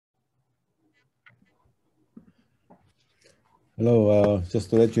Hello, just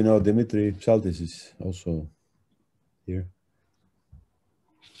to let you know, Demetri Psaltis is also here.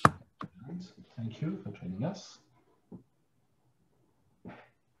 Thank you for joining us.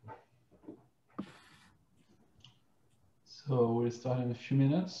 So we'll start in a few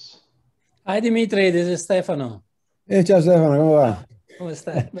minutes. Hi Dimitri, this is Stefano. Ciao Stefano, come va? Come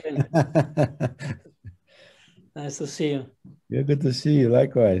stai? Bene. Nice to see you. Yeah, good to see you,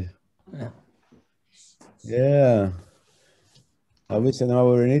 likewise. Yeah. I wish I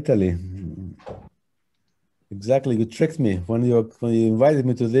were in Italy. Exactly, you tricked me. When you invited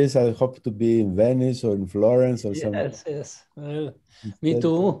me to this, I hoped to be in Venice or in Florence or something. Yes. Well, me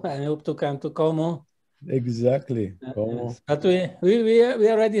too. I hope to come to Como. Exactly. Yes. But we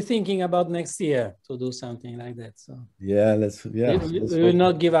are already thinking about next year to do something like that. So yeah, we will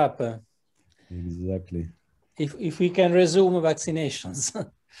not give up. Exactly. If we can resume vaccinations.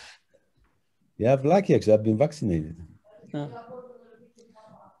 Yeah, I'm lucky actually. I've been vaccinated.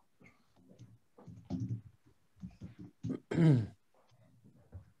 Let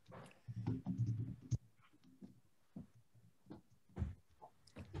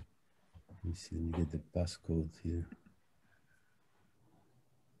me see, let me get the passcode here.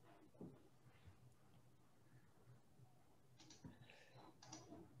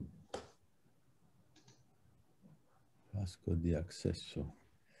 Passcode di accesso.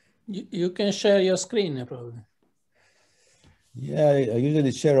 You can share your screen, probably. Yeah, I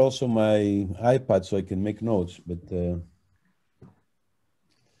usually share also my iPad so I can make notes, but let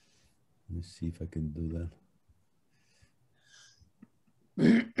me see if I can do that.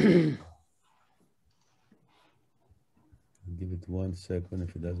 Give it 1 second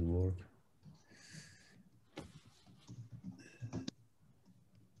if it doesn't work.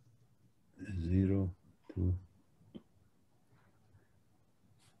 Zero, two.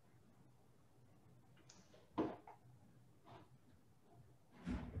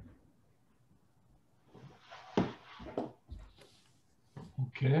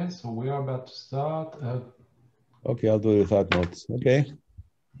 Okay, so we are about to start. Okay, I'll do it without notes. Okay.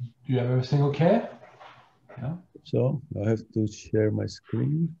 Do you have everything okay? Yeah. So I have to share my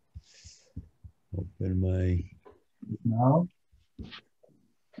screen. Open my. Now.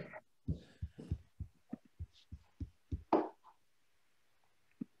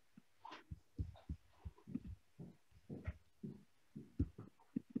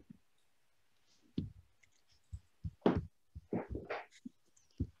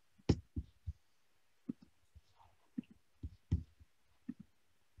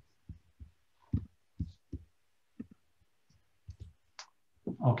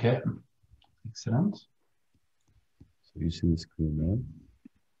 Okay, excellent. So you see the screen now?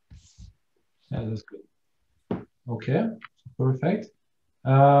 Yeah, that's good. Okay, perfect.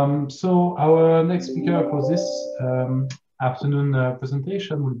 So our next speaker for this afternoon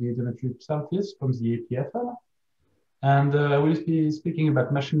presentation will be Demetri Psaltis from the EPFL. And we'll be speaking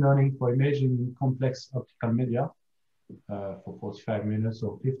about machine learning for imaging complex optical media for 45 minutes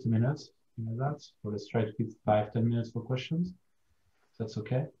or 50 minutes, like that. So let's try to keep 5-10 minutes for questions. That's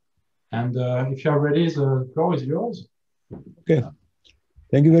okay. And if you are ready, the floor is yours. Okay.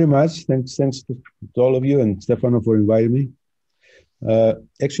 Thank you very much. Thanks to all of you and Stefano for inviting me.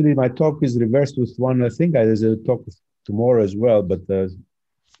 Actually, my talk is reversed with one. I think there's a talk tomorrow as well, but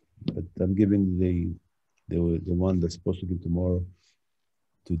I'm giving the one that's supposed to give tomorrow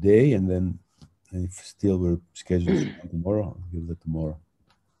today, and then if still we're scheduled for tomorrow, I'll give that tomorrow.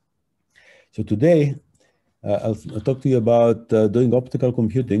 So today, I'll talk to you about doing optical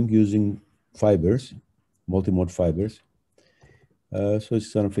computing using fibers, multi-mode fibers. So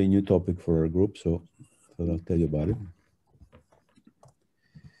it's kind of a new topic for our group, so I'll tell you about it.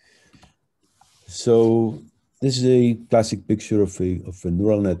 So this is a classic picture of a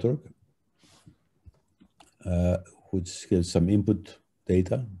neural network, which has some input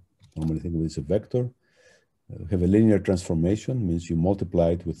data. Normally think of it as a vector. Have a linear transformation, means you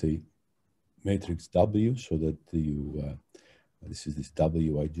multiply it with a matrix W, so that you, this is this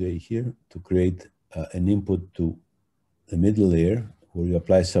Wij here, to create an input to the middle layer where you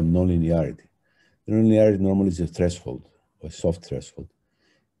apply some nonlinearity. The nonlinearity normally is a threshold, or a soft threshold.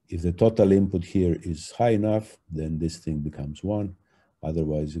 If the total input here is high enough, then this thing becomes 1.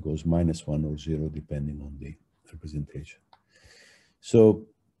 Otherwise, it goes -1 or 0, depending on the representation. So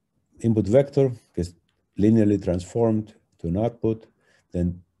input vector gets linearly transformed to an output.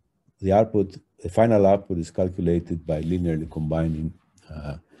 Then the output, the final output is calculated by linearly combining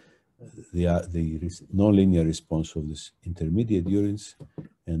the nonlinear response of this intermediate units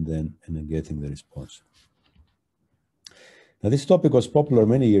and then getting the response. Now, this topic was popular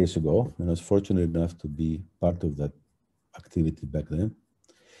many years ago, and I was fortunate enough to be part of that activity back then.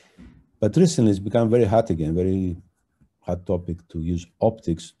 But recently it's become very hot again, very hot topic to use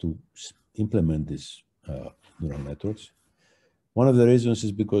optics to implement these neural networks. One of the reasons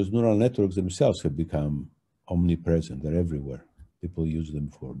is because neural networks themselves have become omnipresent. They're everywhere. People use them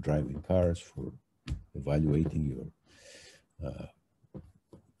for driving cars, for evaluating your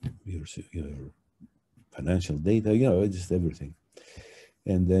financial data, you know, just everything.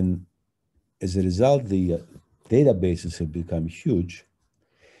 And then as a result, the databases have become huge.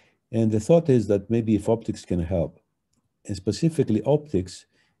 And the thought is that maybe if optics can help, and specifically optics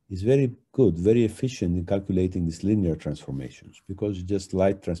is very good, very efficient in calculating these linear transformations, because just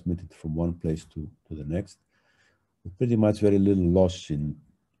light transmitted from one place to the next, with pretty much very little loss in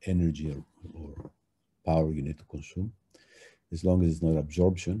energy or power you need to consume, as long as it's not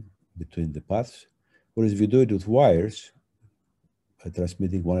absorption between the paths. Whereas if you do it with wires,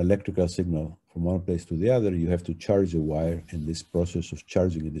 transmitting one electrical signal from one place to the other, you have to charge a wire, and this process of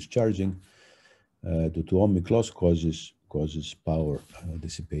charging and discharging due to ohmic loss causes power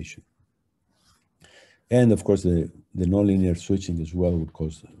dissipation. And of course, the nonlinear switching as well would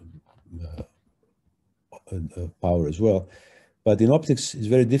cause power as well. But in optics, it's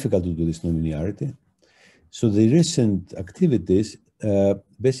very difficult to do this nonlinearity. So the recent activities,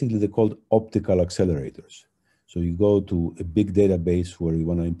 basically they're called optical accelerators. So you go to a big database where you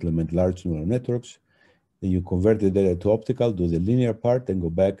want to implement large neural networks, then you convert the data to optical, do the linear part, and go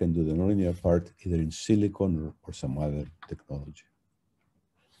back and do the nonlinear part, either in silicon or some other technology.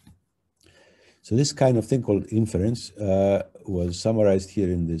 So this kind of thing called inference was summarized here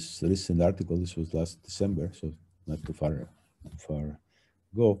in this recent article. This was last December, so not too far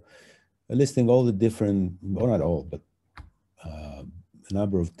ago, listing all the different, well, not all, but a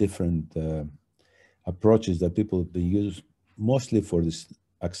number of different approaches that people have been used mostly for this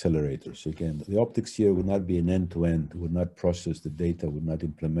accelerators. Again, the optics here would not be an end-to-end, would not process the data, would not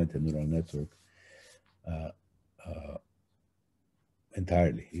implement a neural network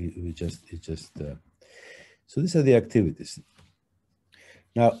entirely. So these are the activities.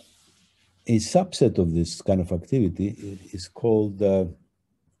 Now, a subset of this kind of activity is called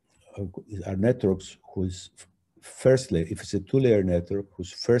are networks whose first layer, if it's a two-layer network,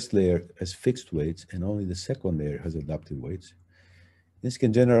 whose first layer has fixed weights and only the second layer has adaptive weights. This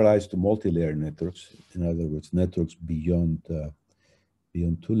can generalize to multi-layer networks. In other words, networks beyond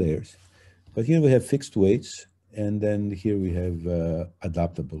two layers. But here we have fixed weights, and then here we have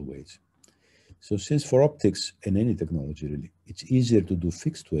adaptable weights. So since for optics and any technology really, it's easier to do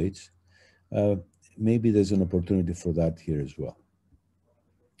fixed weights, maybe there's an opportunity for that here as well.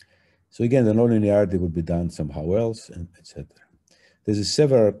 So again, the nonlinearity would be done somehow else, and etc. There's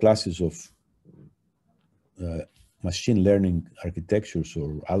several classes of machine learning architectures or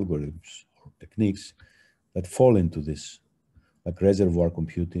algorithms or techniques that fall into this. Like reservoir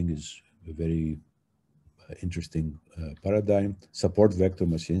computing is a very interesting paradigm. Support vector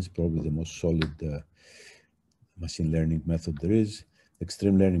machines, probably the most solid machine learning method there is.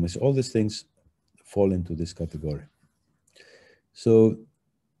 Extreme learning machines, all these things fall into this category. So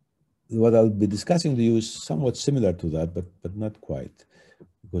what I'll be discussing to you is somewhat similar to that, but not quite.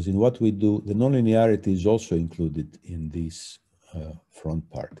 Because in what we do, the nonlinearity is also included in this front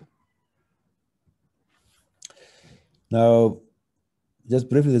part. Now, just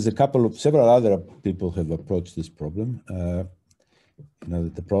briefly, there's several other people have approached this problem.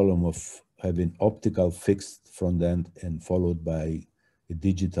 The problem of having optical fixed front end and followed by a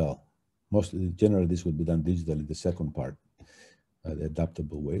digital. Generally, this would be done digitally, the second part, the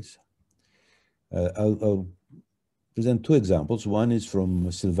adaptable ways. I'll present two examples. One is from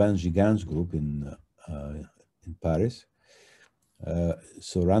Sylvain Giguin's group in Paris.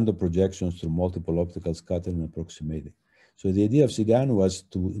 So random projections through multiple optical scattering and approximating. So the idea of Giguin was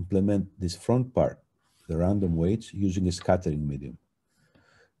to implement this front part, the random weights, using a scattering medium,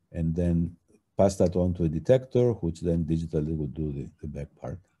 and then pass that on to a detector, which then digitally would do the back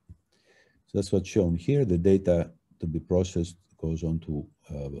part. So that's what's shown here. The data to be processed goes on to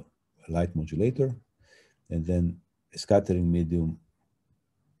a light modulator, and then a scattering medium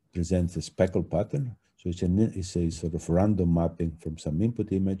presents a speckle pattern. So it's a sort of random mapping from some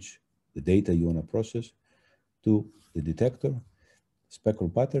input image, the data you want to process, to the detector, speckle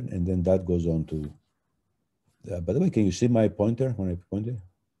pattern, and then that goes on to, by the way, can you see my pointer when I point it?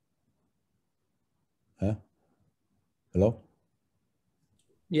 Huh? Hello?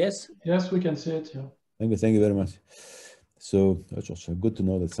 Yes. Yes, we can see it, yeah. Thank you very much. So that's also good to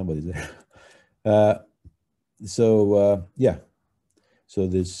know that somebody's there. Yeah. So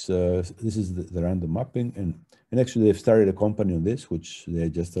this is the random mapping, and actually they've started a company on this, which they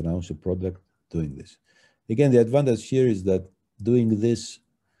just announced a product doing this. Again, the advantage here is that doing this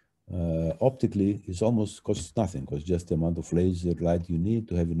optically is almost costs nothing, because just the amount of laser light you need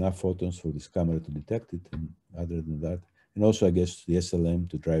to have enough photons for this camera to detect it, and other than that, and also I guess the SLM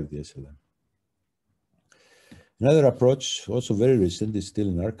to drive the SLM. Another approach, also very recent, is still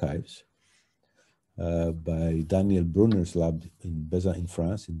in archives by Daniel Brunner's lab in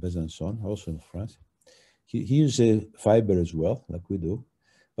France, in Besançon, also in France. He uses a fiber as well, like we do,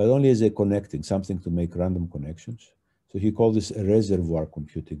 but only as a connecting, something to make random connections. So he called this a reservoir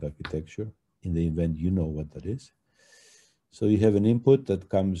computing architecture, in the event you know what that is. So you have an input that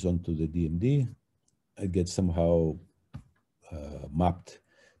comes onto the DMD, it gets somehow mapped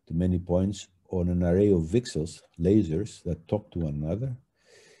to many points on an array of VCSELs, lasers that talk to one another.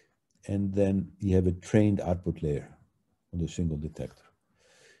 And then you have a trained output layer on the single detector.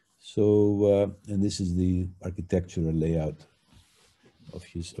 So, and this is the architectural layout of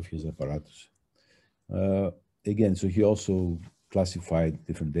his apparatus. Again, so he also classified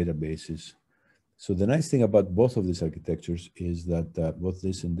different databases. So the nice thing about both of these architectures is that both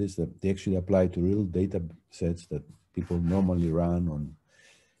this and this, that they actually apply to real data sets that people normally run on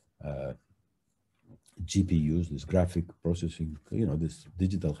GPUs, this graphic processing, you know, this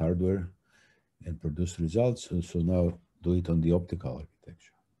digital hardware, and produce results. So now do it on the optical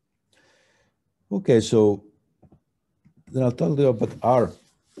architecture. Okay, so then I'll tell you about our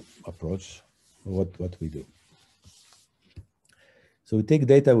approach, what we do. So we take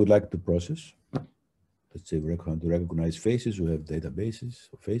data we'd like to process. Let's say we want to recognize faces, we have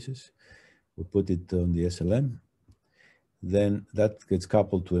databases of faces. We put it on the SLM. Then that gets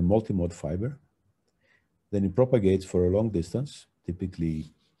coupled to a multimode fiber. Then it propagates for a long distance.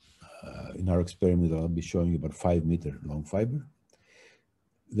 Typically, in our experiment, I'll be showing you about 5 meter long fiber.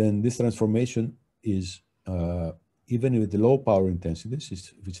 Then this transformation is, even with the low power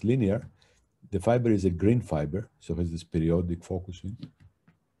intensities, if it's linear, the fiber is a green fiber, so it has this periodic focusing.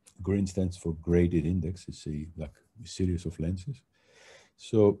 Green stands for graded index. It's like a series of lenses.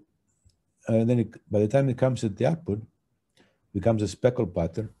 So then by the time it comes at the output, it becomes a speckle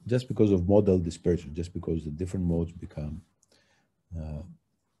pattern just because of modal dispersion, just because the different modes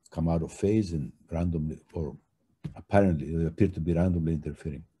come out of phase and randomly, or apparently they appear to be randomly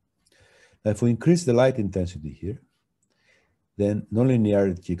interfering. Now, if we increase the light intensity here, then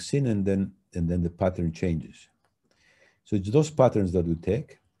nonlinearity kicks in, and then the pattern changes. So it's those patterns that we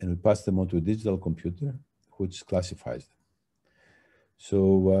take and we pass them onto a digital computer, which classifies them.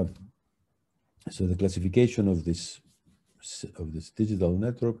 So, so the classification of this digital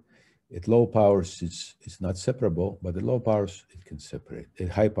network at low powers is not separable, but at low powers it can separate. At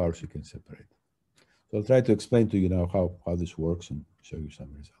high powers it can separate. So I'll try to explain to you now how this works and show you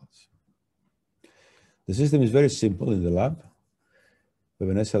some results. The system is very simple in the lab. We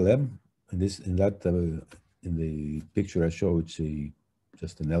have an SLM, and in the picture I show, it's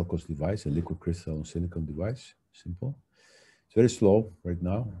just an LCOS device, a liquid crystal on silicon device, simple. It's very slow right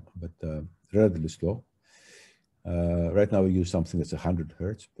now, but relatively slow. Right now we use something that's 100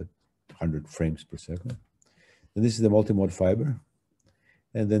 hertz, but 100 frames per second. And this is the multimode fiber.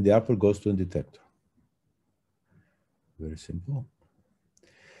 And then the output goes to a detector. Very simple.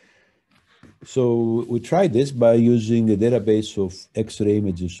 So we tried this by using a database of X-ray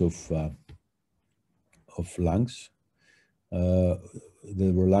images of lungs.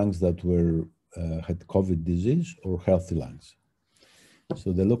 There were lungs that had COVID disease or healthy lungs.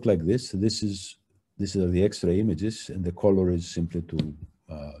 So they look like this. These are the X-ray images, and the color is simply to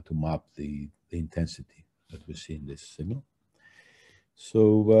map the intensity that we see in this signal.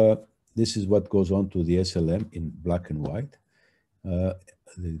 So this is what goes on to the SLM in black and white,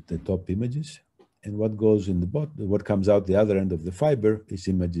 the top images, and what goes in the bottom, what comes out the other end of the fiber is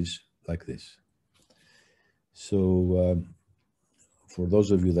images like this. So for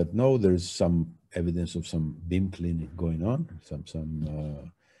those of you that know, there's some evidence of some beam cleaning going on.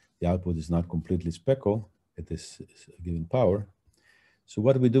 The output is not completely speckled at this given power. So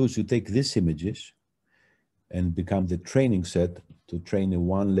what we do is we take these images and become the training set to train a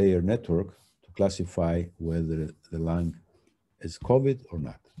one-layer network to classify whether the lung is COVID or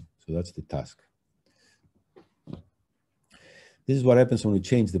not. So that's the task. This is what happens when we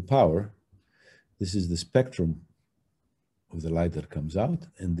change the power. This is the spectrum of the light that comes out,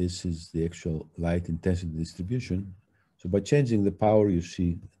 and this is the actual light intensity distribution. So by changing the power, you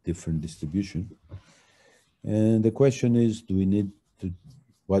see different distribution. And the question is, do we need to,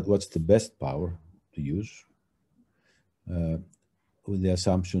 what's the best power to use? With the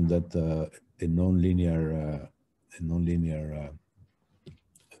assumption that a nonlinear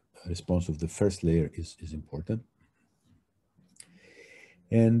response of the first layer is important.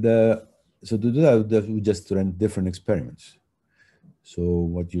 And So to do that, we just ran different experiments. So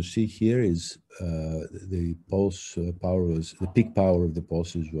what you see here is the pulse power was, the peak power of the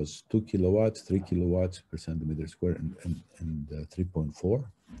pulses was 2 kilowatts, 3 kilowatts per centimeter square, and 3.4.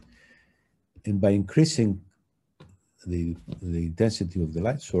 And by increasing the intensity of the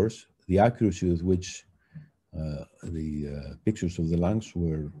light source, the accuracy with which the pictures of the lungs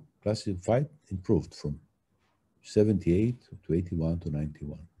were classified improved from 78 to 81 to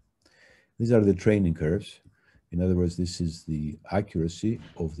 91. These are the training curves. In other words, this is the accuracy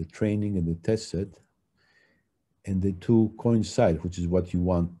of the training and the test set, and the two coincide, which is what you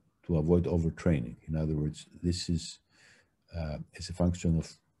want to avoid overtraining. In other words, this is as a function of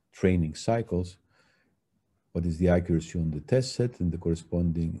training cycles, what is the accuracy on the test set and the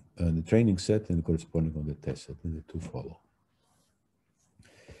corresponding, the training set and the corresponding on the test set, and the two follow.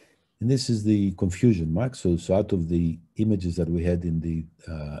 And this is the confusion mark. So out of the images that we had in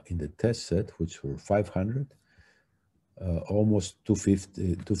the test set, which were 500, almost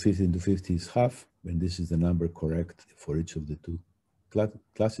 250 and 250 is half, and this is the number correct for each of the two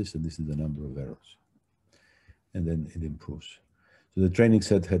classes, and this is the number of errors. And then it improves. So the training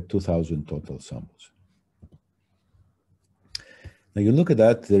set had 2,000 total samples. Now you look at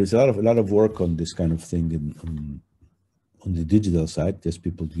that, there is a lot of work on this kind of thing on the digital side, just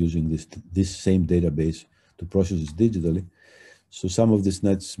people using this same database to process it digitally. So some of these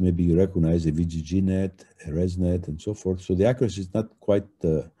nets maybe you recognize, a VGG net, a ResNet, and so forth. So the accuracy is not quite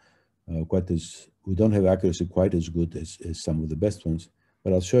as, we don't have accuracy quite as good as some of the best ones,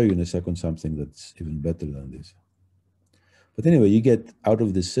 but I'll show you in a second something that's even better than this. But anyway, you get out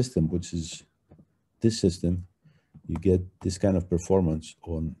of this system, which is this system, you get this kind of performance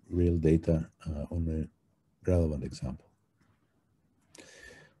on real data on a relevant example.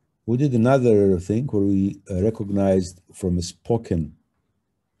 We did another thing where we recognized from a spoken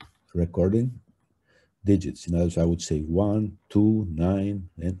recording digits. In other words, I would say 1, 2, 9,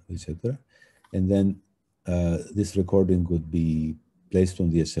 and etc. And then this recording would be placed on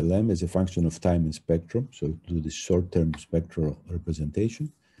the SLM as a function of time and spectrum. So do this short-term spectral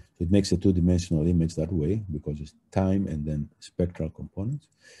representation. So it makes a two-dimensional image that way because it's time and then spectral components.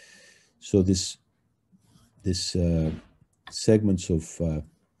 So this segments of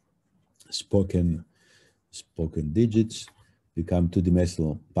spoken digits become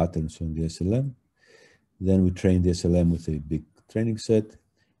two-dimensional patterns on the SLM. Then we train the SLM with a big training set,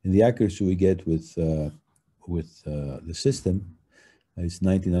 and the accuracy we get with the system is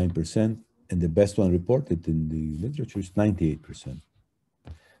 99%, and the best one reported in the literature is 98%.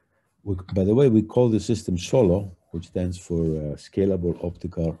 By the way, we call the system SOLO, which stands for Scalable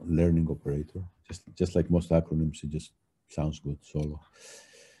Optical Learning Operator. Just like most acronyms, it just sounds good, SOLO.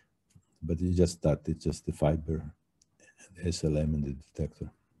 But it's just that, it's just the fiber, the SLM, and the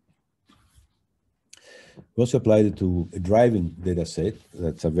detector. We also applied it to a driving data set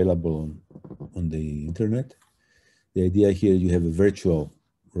that's available on the internet. The idea here, you have a virtual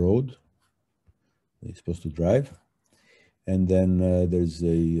road you're supposed to drive. And then there's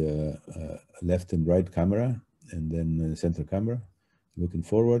a left and right camera, and then a center camera looking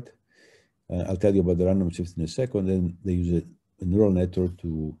forward. I'll tell you about the random shift in a second. Then they use a neural network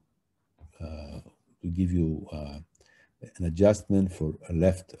to give you an adjustment for a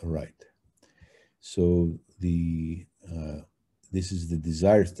left or right. So this is the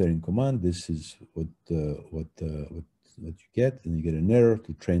desired steering command. This is what you get, and you get an error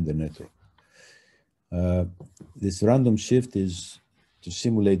to train the network. This random shift is to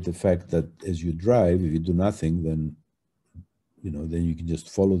simulate the fact that as you drive, if you do nothing, then you can just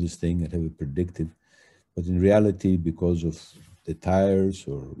follow this thing and have it predicted. But in reality, because of the tires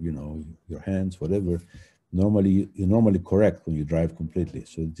or your hands, whatever, you're normally correct when you drive completely.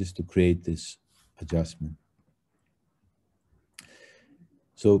 So just to create this adjustment.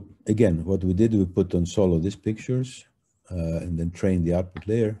 So again, what we did, we put on Solo these pictures and then train the output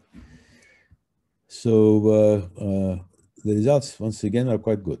layer. So the results, once again, are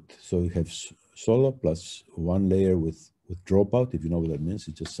quite good. So you have Solo plus one layer with dropout, if you know what that means.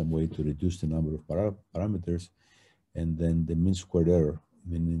 It's just some way to reduce the number of parameters. And then the mean squared error,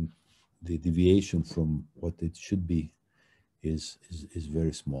 meaning the deviation from what it should be is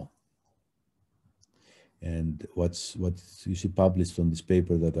very small. And what you see published on this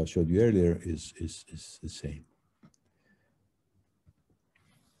paper that I showed you earlier is the same.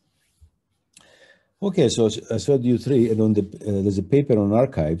 Okay, so I showed you three, and on there's a paper on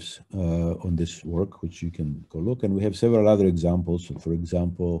archives on this work, which you can go look, and we have several other examples. So for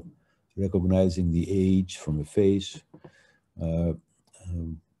example, recognizing the age from a face,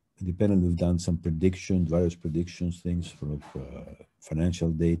 independently, we've done some predictions, various predictions, things for financial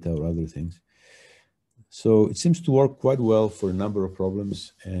data or other things. So it seems to work quite well for a number of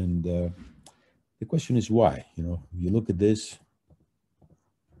problems. And the question is why? You know, you look at this,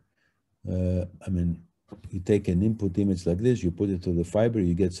 I mean, you take an input image like this, you put it to the fiber,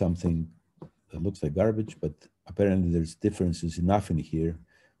 you get something that looks like garbage, but apparently there's differences enough in here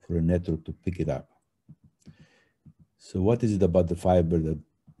for a network to pick it up. So what is it about the fiber that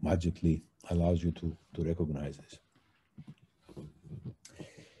magically allows you to recognize this?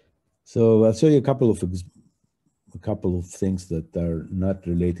 So I'll show you a couple of things that are not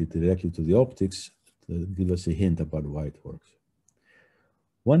related directly to the optics that give us a hint about why it works.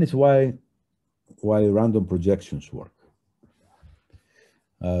 One is why random projections work.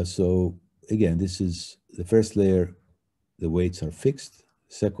 So again, this is the first layer, the weights are fixed.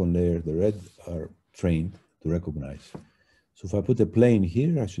 Second layer, the red are trained to recognize. So if I put a plane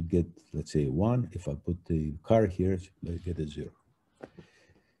here, I should get, let's say, 1. If I put the car here, I should get a 0.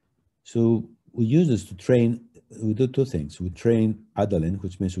 So we use this to train, we do two things. We train Adalin,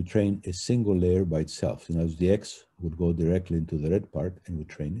 which means we train a single layer by itself. You know, as the X would go directly into the red part and we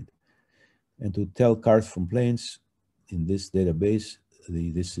train it. And to tell cars from planes in this database,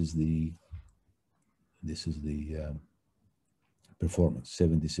 this is the performance,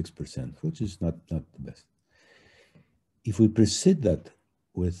 76%, which is not the best. If we precede that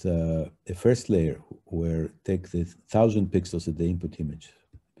with a first layer where take the 1,000 pixels of the input image,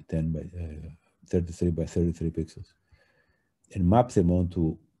 10 by 33 by 33 pixels, and map them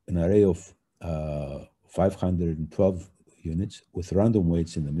onto an array of 512 units with random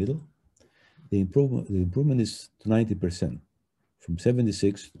weights in the middle, the improvement is to 90%, from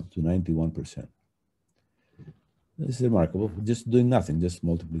 76 to 91%. This is remarkable, just doing nothing, just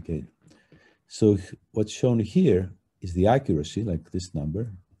multiplication. So what's shown here is the accuracy, like this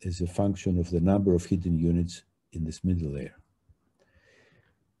number, is a function of the number of hidden units in this middle layer.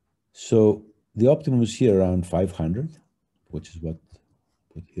 So the optimum is here around 500, which is what I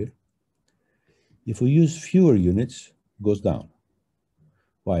put here. If we use fewer units, it goes down.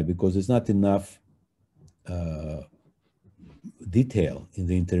 Why? Because there's not enough detail in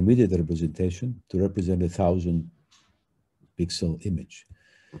the intermediate representation to represent 1,000 pixel image.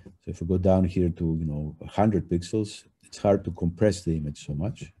 So if we go down here to 100 pixels, it's hard to compress the image so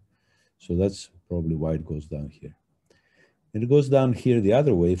much. So that's probably why it goes down here. And it goes down here the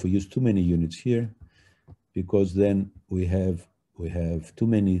other way if we use too many units here, because then we have too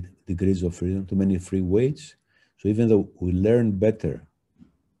many degrees of freedom, too many free weights. So even though we learn better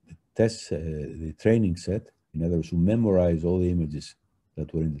the training set, in other words, we memorize all the images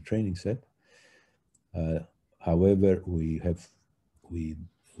that were in the training set. However, we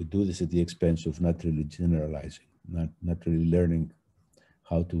do this at the expense of not really generalizing, not really learning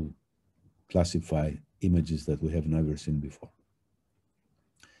how to classify images that we have never seen before.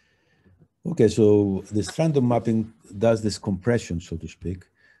 Okay, so this random mapping does this compression, so to speak,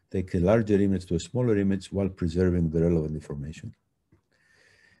 take a larger image to a smaller image while preserving the relevant information.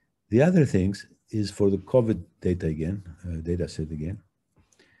 The other things is for the COVID data again, data set again.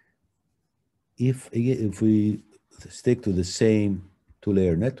 If we stick to the same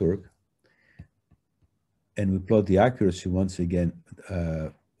two-layer network and we plot the accuracy once again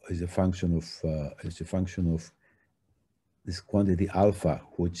as a function of this quantity alpha,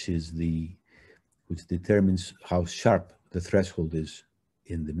 which determines how sharp the threshold is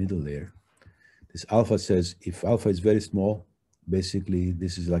in the middle layer. This alpha says if alpha is very small, basically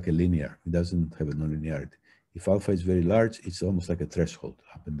this is like a linear. It doesn't have a nonlinearity. If alpha is very large, it's almost like a threshold,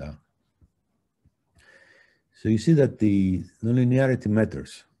 up and down. So you see that the nonlinearity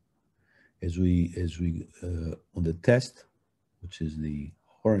matters as we on the test, which is the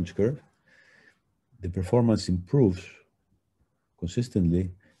orange curve, the performance improves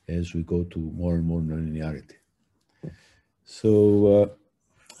consistently as we go to more and more nonlinearity. So,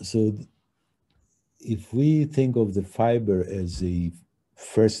 if we think of the fiber as a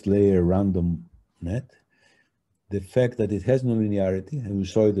first layer random net, the fact that it has nonlinearity, and we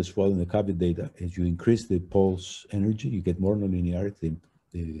saw it as well in the COVID data, as you increase the pulse energy, you get more nonlinearity,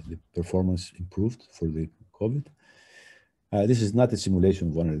 the performance improved for the COVID. This is not a simulation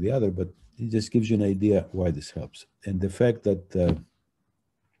of one or the other, but it just gives you an idea why this helps. And the fact that the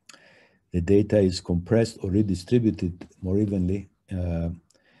data is compressed or redistributed more evenly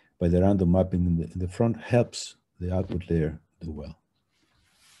by the random mapping in the front helps the output layer do well.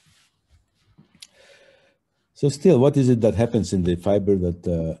 So still, what is it that happens in the fiber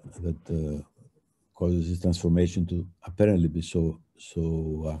that causes this transformation to apparently be so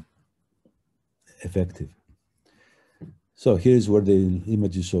effective? So here's where the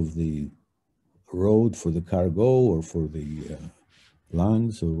images of the road for the car go, or for the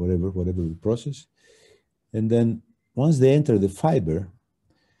lungs, or whatever we process. And then once they enter the fiber,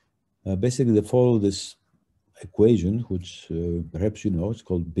 basically they follow this equation, which perhaps you know, it's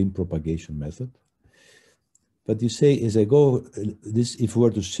called beam propagation method. But you say, as I go, this, if we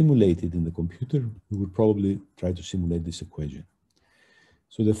were to simulate it in the computer, we would probably try to simulate this equation.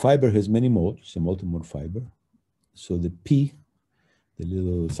 So the fiber has many modes, it's a multimode fiber. So the P, the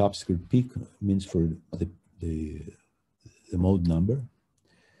little subscript P, means for the mode number.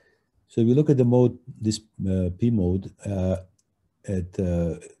 So if you look at the mode, this P mode at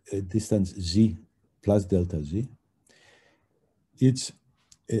distance Z plus delta Z, it's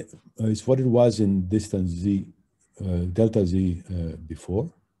what it was in distance Z, delta Z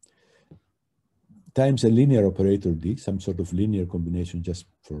before, times a linear operator D, some sort of linear combination just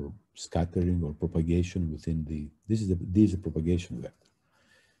for scattering or propagation within the, D is a propagation vector.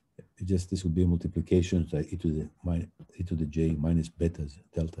 This would be a multiplication by e to the j minus beta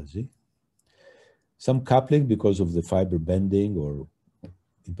delta Z. Some coupling because of the fiber bending or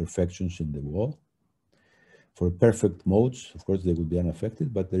imperfections in the wall. For perfect modes, of course, they would be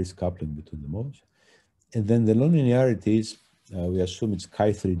unaffected, but there is coupling between the modes. And then the nonlinearities, we assume it's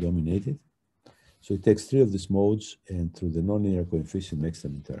chi3 dominated. So it takes 3 of these modes and through the nonlinear coefficient makes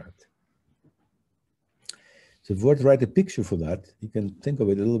them interact. So if we were to write a picture for that, you can think of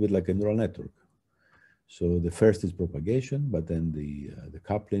it a little bit like a neural network. So the first is propagation, but then the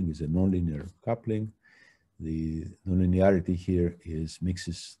coupling is a nonlinear coupling. The nonlinearity here is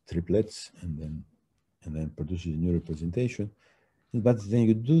mixes triplets and then produces a new representation. But then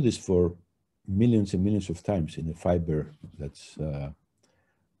you do this for millions and millions of times in a fiber that's,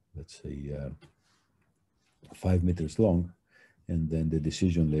 let's say, 5 meters long, and then the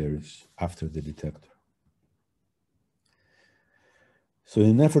decision layer is after the detector. So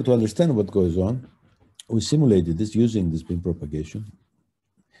in an effort to understand what goes on, we simulated this using this beam propagation.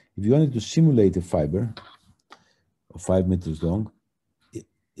 If you wanted to simulate a fiber of 5 meters long,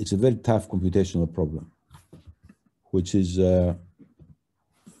 it's a very tough computational problem, which is, if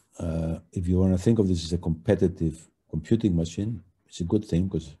you want to think of this as a competitive computing machine, it's a good thing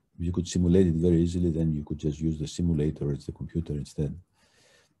because you could simulate it very easily, then you could just use the simulator as the computer instead.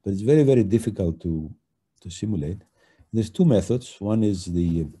 But it's very, very difficult to simulate. There's 2 methods. One is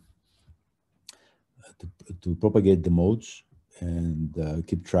to propagate the modes and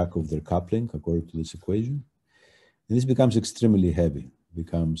keep track of their coupling according to this equation. And this becomes extremely heavy.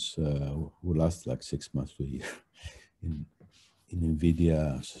 Becomes will last like 6 months to a year in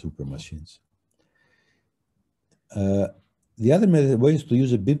NVIDIA super machines. The other way is to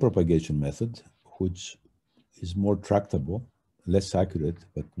use a beam propagation method, which is more tractable, less accurate,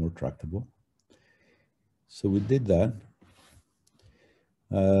 but more tractable. So we did that.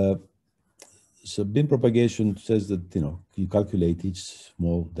 So beam propagation says that, you know, you calculate each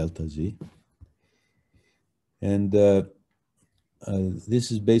small delta Z. And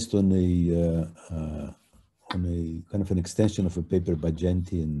this is based on a kind of an extension of a paper by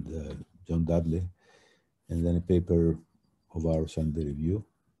Genti and John Dudley, and then a paper of ours under review.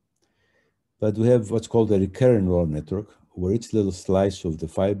 But we have what's called a recurrent neural network, where each little slice of the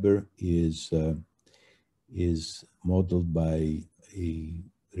fiber is modeled by a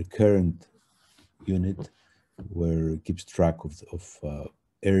recurrent unit where it keeps track of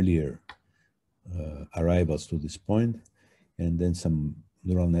earlier arrivals to this point, and then some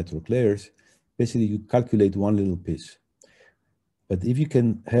neural network layers. Basically, you calculate one little piece. But if you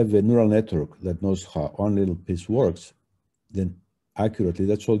can have a neural network that knows how one little piece works, then accurately,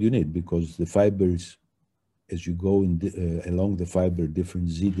 that's all you need, because the fibers, as you go in along the fiber different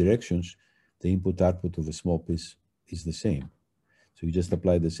Z directions, the input-output of a small piece is the same. So you just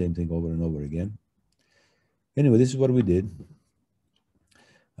apply the same thing over and over again. Anyway, this is what we did.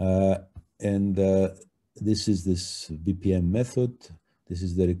 This is this BPM method. This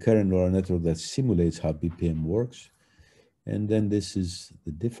is the recurrent neural network that simulates how BPM works. And then this is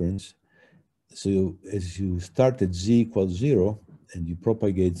the difference. So as you start at Z equals 0 and you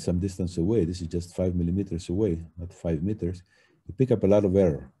propagate some distance away, this is just 5 millimeters away, not 5 meters, you pick up a lot of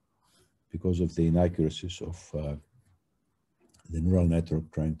error because of the inaccuracies of the neural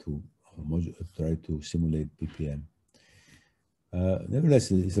network trying to simulate BPM.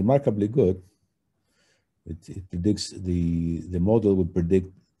 Nevertheless, it's remarkably good. It predicts the model would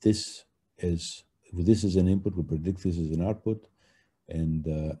predict this as an input, would predict this as an output, and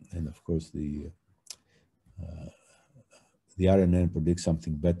of course the RNN predicts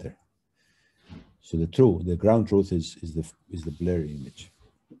something better. So the ground truth is the blurry image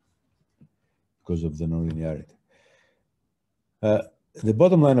because of the nonlinearity. The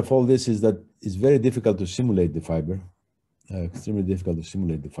bottom line of all this is that it's very difficult to simulate the fiber, extremely difficult to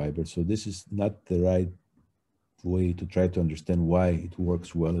simulate the fiber. So this is not the right way to try to understand why it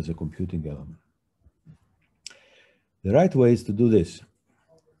works well as a computing element. The right way is to do this.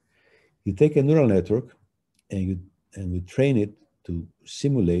 You take a neural network and we train it to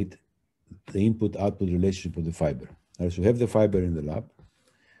simulate the input-output relationship of the fiber. So we have the fiber in the lab,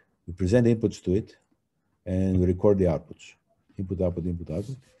 we present inputs to it, and we record the outputs. Input, output, input,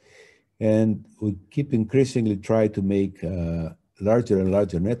 output. And we keep increasingly try to make larger and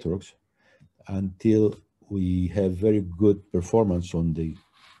larger networks until we have very good performance on the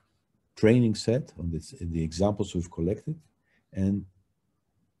training set, on the examples we've collected, and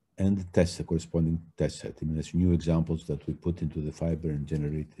the test, the corresponding test set. I mean, there's new examples that we put into the fiber and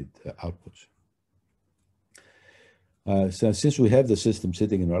generated outputs. So since we have the system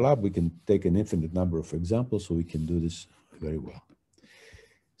sitting in our lab, we can take an infinite number of examples, so we can do this very well.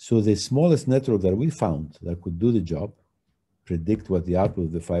 So the smallest network that we found that could do the job, predict what the output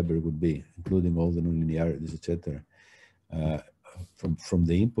of the fiber would be, including all the nonlinearities, etc., from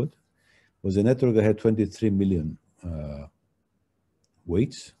the input, was a network that had 23 million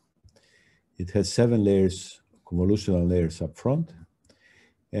weights. It has 7 layers, convolutional layers up front.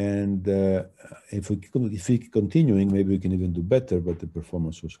 And if we keep continuing, maybe we can even do better, but the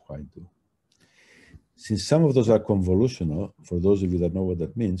performance was quite good. Since some of those are convolutional, for those of you that know what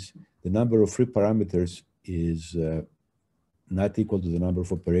that means, the number of free parameters is not equal to the number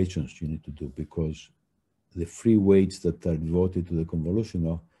of operations you need to do, because the free weights that are devoted to the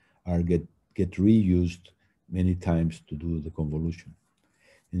convolutional are get reused many times to do the convolution.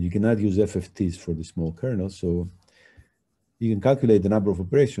 And you cannot use FFTs for the small kernel, so you can calculate the number of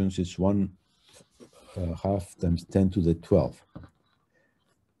operations. It's 1/2 times 10 to the 12.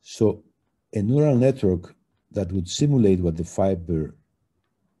 So a neural network that would simulate what the fiber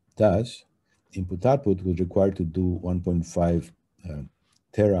does, input-output, would require to do 1.5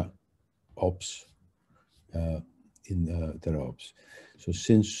 tera-ops in tera-ops. So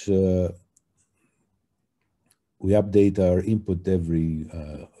since we update our input every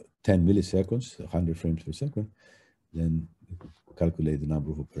 10 milliseconds, 100 frames per second, then we calculate the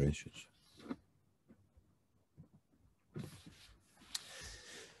number of operations.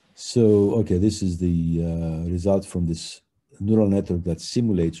 So, okay, this is the result from this neural network that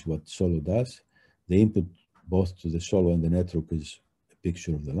simulates what Solo does. The input both to the Solo and the network is a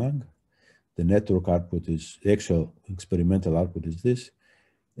picture of the lung. The network output is, the actual experimental output is this,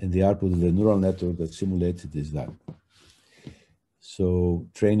 and the output of the neural network that simulates it is that. So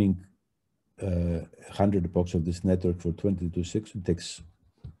training 100 epochs of this network for 22.6 takes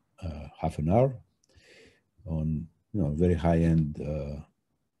half an hour on very high-end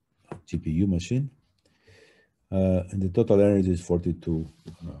GPU machine, and the total energy is 42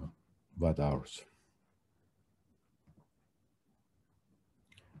 watt hours.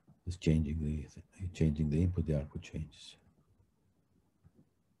 It's changing the input, the output changes.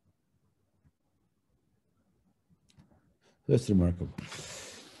 That's remarkable.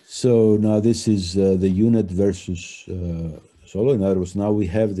 So now this is the unit versus Solo. In other words, now we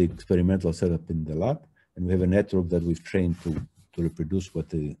have the experimental setup in the lab, and we have a network that we've trained to reproduce what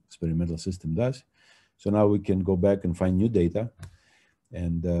the experimental system does. So now we can go back and find new data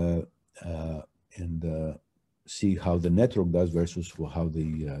and see how the network does versus how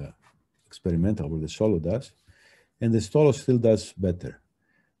the experimental or the Solo does. And the Solo still does better.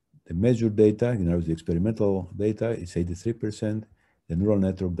 The measured data, the experimental data is 83%. The neural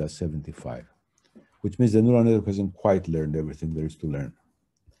network does 75%, which means the neural network hasn't quite learned everything there is to learn.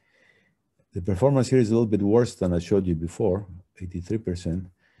 The performance here is a little bit worse than I showed you before, 83%,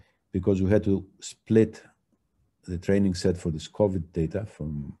 because we had to split the training set for this COVID data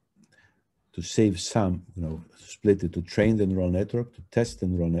to save some, split it to train the neural network, to test the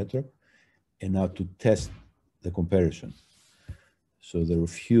neural network, and now to test the comparison. So there were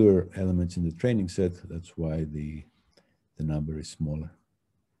fewer elements in the training set. That's why the number is smaller.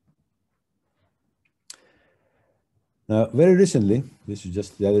 Now, very recently, this is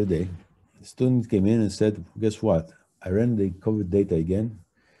just the other day, a student came in and said, guess what? I ran the COVID data again,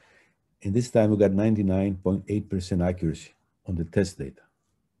 and this time we got 99.8% accuracy on the test data,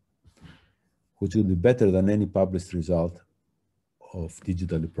 which will be better than any published result of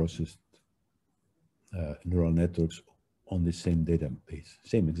digitally processed neural networks on the same database,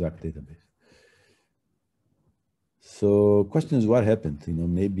 same exact database. So question is, what happened?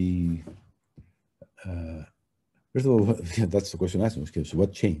 Maybe, first of all, that's the question I asked myself. So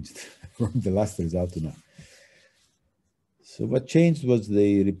what changed from the last result to now? So what changed was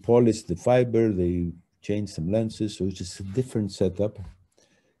they repolished the fiber, they change some lenses, so it's just a different setup.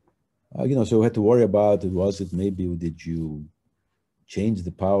 You know, so we had to worry about it. Was it maybe did you change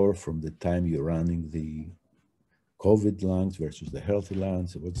the power from the time you're running the COVID lungs versus the healthy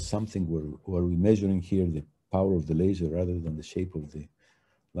lungs? It was something were we measuring here the power of the laser rather than the shape of the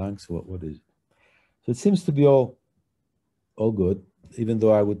lungs? What is it? So it seems to be all good, even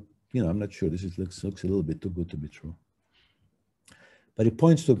though I would, you know, I'm not sure. This looks a little bit too good to be true. But it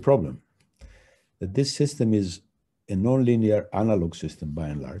points to a problem, that this system is a nonlinear analog system by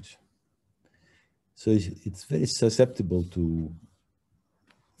and large. So it's very susceptible to,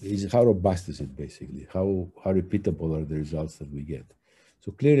 how robust is it basically? How repeatable are the results that we get?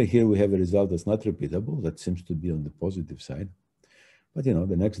 So clearly here we have a result that's not repeatable, that seems to be on the positive side. But you know,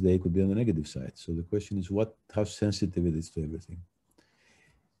 the next day could be on the negative side. So the question is how sensitive it is to everything.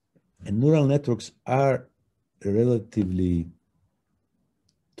 And neural networks are relatively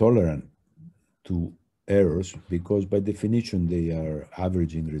tolerant to errors because by definition they are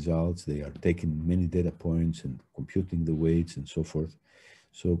averaging results, they are taking many data points and computing the weights and so forth.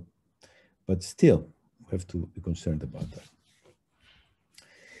 So, but still, we have to be concerned about that.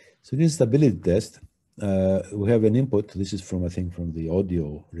 So this stability test, we have an input. This is from, I think, from the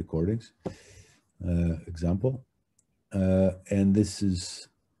audio recordings example. And this is,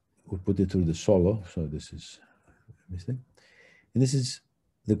 we put it through the solo. So this is this thing. And this is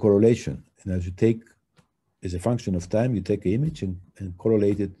the correlation. And as you take, as a function of time, you take an image and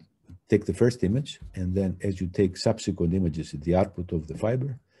correlate it, take the first image, and then as you take subsequent images, the output of the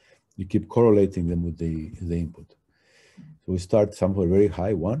fiber, you keep correlating them with the input. So we start somewhere very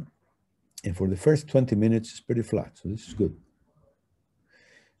high, 1, and for the first 20 minutes, it's pretty flat. So this is good.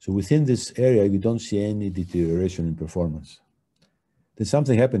 So within this area, you don't see any deterioration in performance. Then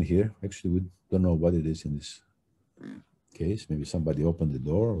something happened here. Actually, we don't know what it is in this case. Maybe somebody opened the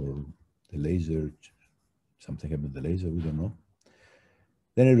door or the laser, something happened to the laser, we don't know.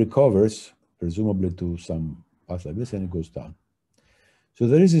 Then it recovers, presumably to some path like this, and it goes down. So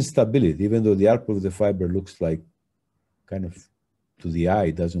there is instability, even though the output of the fiber looks like, kind of, to the eye,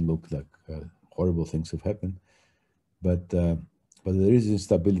 it doesn't look like horrible things have happened. But there is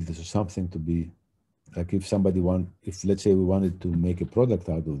instability, so something to be, like if somebody if let's say we wanted to make a product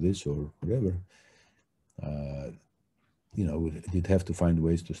out of this or whatever, you know, we'd have to find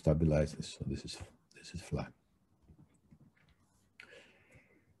ways to stabilize this. So this is flat.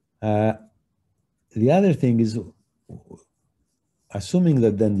 The other thing is, assuming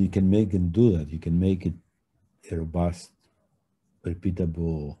that then you can make and do that, you can make it a robust,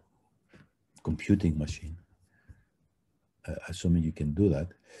 repeatable computing machine, assuming you can do that,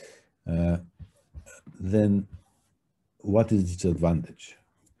 then what is its advantage?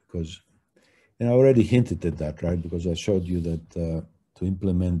 Because, and I already hinted at that, right? Because I showed you that to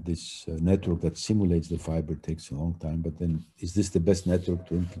implement this network that simulates the fiber takes a long time, but then is this the best network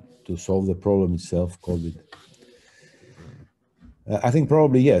to solve the problem itself, COVID? I think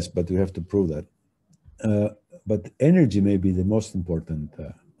probably yes, but we have to prove that. But energy may be the most important.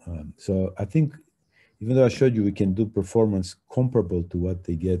 So I think, even though I showed you we can do performance comparable to what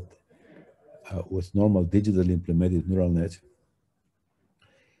they get with normal digitally implemented neural nets,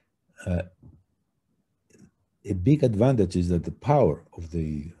 a big advantage is that the power of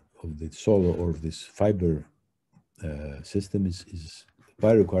the solo or of this fiber system is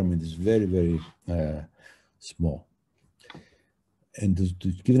power requirement is very, very small. And to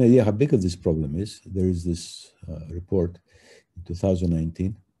give an idea how big of this problem is, there is this report in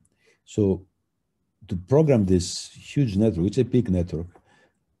 2019. So to program this huge network, it's a big network,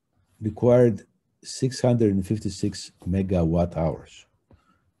 required 656 megawatt hours.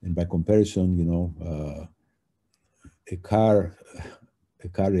 And by comparison, you know, a car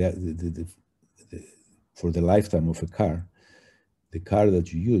for the lifetime of a car, the car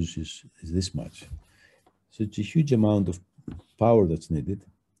that you use is this much. So it's a huge amount of power that's needed,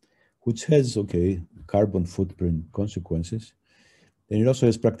 which has, okay, carbon footprint consequences. And it also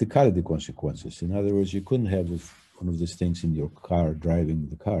has practicality consequences. In other words, you couldn't have one of these things in your car, driving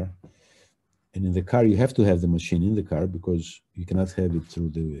the car. And in the car, you have to have the machine in the car because you cannot have it through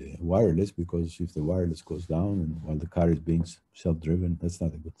the wireless, because if the wireless goes down and while the car is being self-driven, that's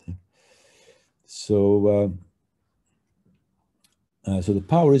not a good thing. So, so the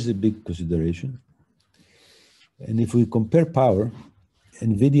power is a big consideration. And if we compare power,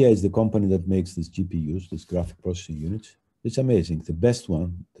 NVIDIA is the company that makes these GPUs, these graphic processing units. It's amazing. The best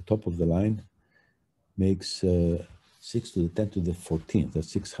one, the top of the line, makes 6 to the 10 to the 14th,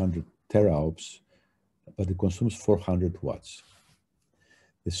 that's 600 teraops, but it consumes 400 watts.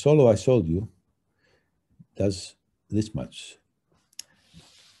 The solo I showed you does this much.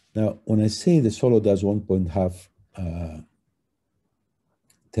 Now, when I say the Solo does 1.5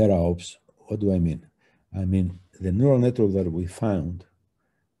 teraops, what do I mean? I mean the neural network that we found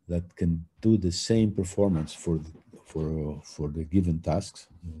that can do the same performance for the given tasks,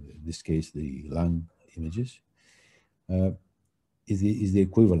 in this case the lung images, is the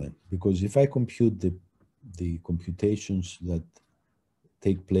equivalent. Because if I compute the computations that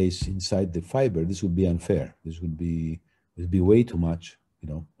take place inside the fiber, this would be unfair. This would be way too much. You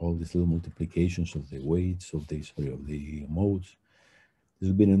know, all these little multiplications of the weights of the modes. This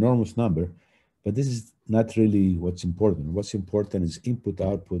would be an enormous number, but this is not really what's important. What's important is input,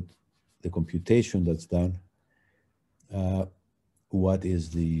 output, the computation that's done. What is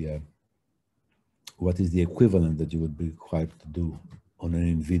the equivalent that you would be required to do on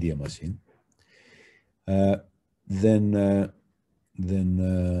an NVIDIA machine? Then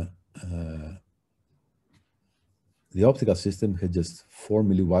the optical system had just 4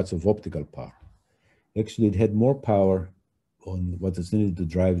 milliwatts of optical power. Actually, it had more power on what is needed to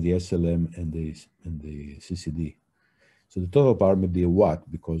drive the SLM and the CCD. So the total power may be a watt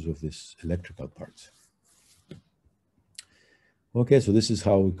because of this electrical parts. Okay, so this is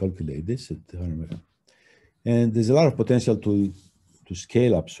how we calculate this. And there's a lot of potential to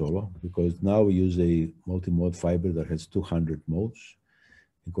scale up Solo, because now we use a multi-mode fiber that has 200 modes.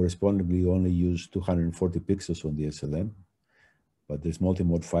 And correspondingly, we only use 240 pixels on the SLM. But there's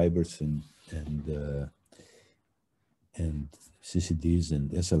multi-mode fibers and CCDs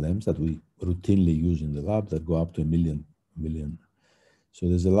and SLMs that we routinely use in the lab that go up to a million. So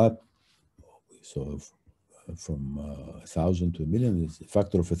there's a lot. So from 1,000 to a million, it's a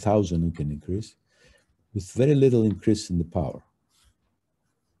factor of 1,000 we can increase with very little increase in the power.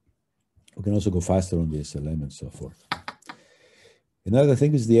 We can also go faster on the SLM and so forth. Another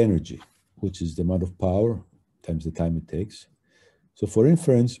thing is the energy, which is the amount of power times the time it takes. So for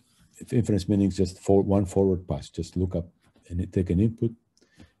inference, inference meaning just one forward pass, just look up and take an input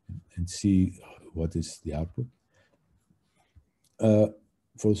and see what is the output.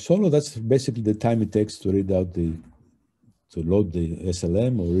 For Solo, that's basically the time it takes to read out to load the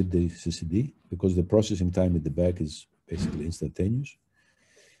SLM or read the CCD, because the processing time at the back is basically instantaneous.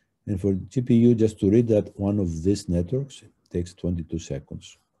 And for GPU, just to read that one of these networks, it takes 22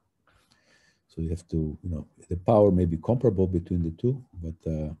 seconds. So you have to, you know, the power may be comparable between the two, but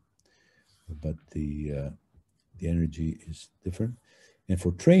the energy is different. And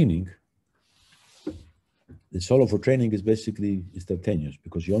for training, the Solo for training is basically instantaneous,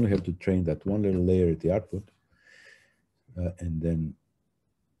 because you only have to train that one little layer at the output. And then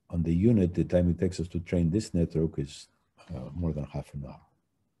on the unit, the time it takes us to train this network is more than half an hour.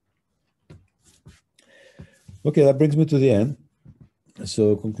 Okay, that brings me to the end.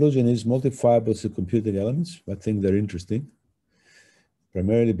 So conclusion is multi-fiber computing elements. I think they're interesting,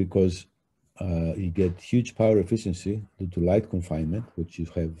 primarily because you get huge power efficiency due to light confinement, which you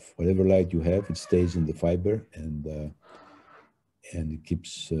have, whatever light you have, it stays in the fiber, and it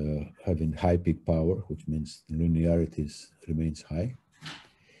keeps having high peak power, which means the linearity remains high.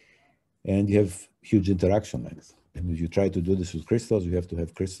 And you have huge interaction length. And if you try to do this with crystals, you have to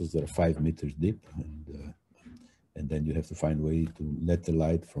have crystals that are 5 meters deep, and then you have to find a way to let the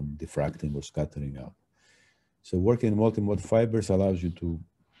light from diffracting or scattering out. So working in multi-mode fibers allows you to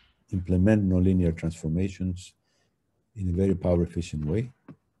implement nonlinear transformations in a very power efficient way.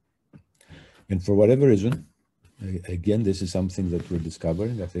 And for whatever reason, again, this is something that we're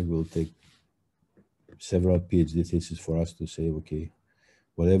discovering. I think we'll take several PhD theses for us to say, okay,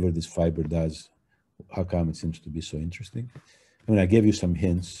 whatever this fiber does, how come it seems to be so interesting? I mean, I gave you some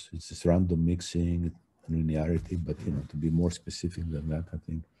hints. It's this random mixing, linearity, but you know, to be more specific than that, I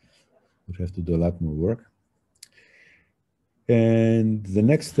think we have to do a lot more work. And the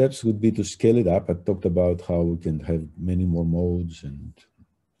next steps would be to scale it up. I talked about how we can have many more modes and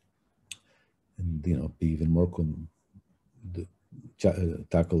you know, be even more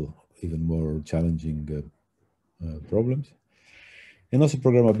tackle even more challenging problems. And also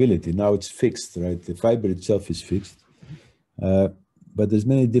programmability. Now it's fixed, right? The fiber itself is fixed, but there's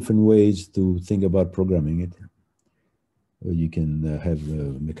many different ways to think about programming it. You can have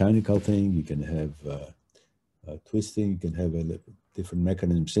a mechanical thing. You can have twisting. You can have different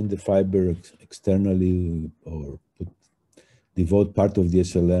mechanisms in the fiber externally, or devote part of the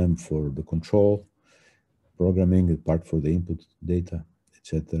SLM for the control, programming, a part for the input data,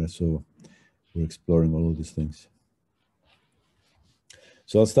 etc. So we're exploring all of these things.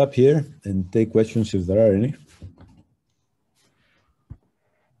 So I'll stop here and take questions if there are any.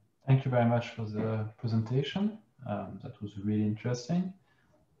 Thank you very much for the presentation. That was really interesting.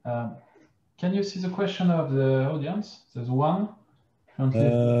 Can you see the question of the audience? There's one. Currently?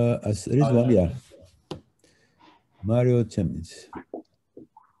 There is one, yeah. Mario Chemnitz.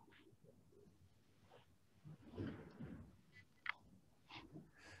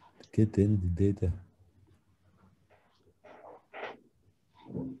 Get in the data.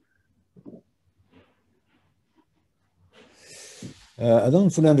 I don't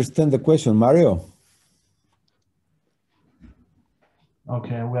fully understand the question, Mario.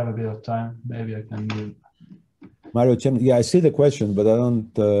 Okay, we have a bit of time. Maybe I can move. Mario Chemnitz. Yeah, I see the question, but I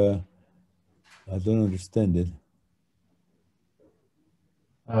don't understand it.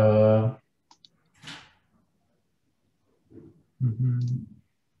 The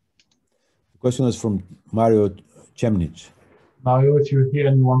question is from Mario Chemnitz. Mario, if you're here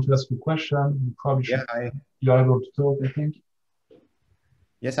and you want to ask a question, you probably should. Yeah, You're able to talk, I think.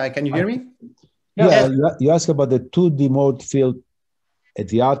 Yes, can you hear me? Yeah, you ask about the 2D mode field at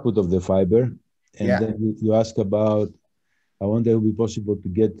the output of the fiber, and then you ask about, I wonder if it would be possible to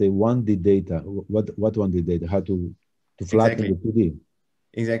get the 1D data. What 1D data? How to flatten the 2D?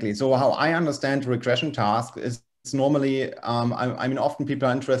 Exactly. So how I understand regression task is normally, I mean, often people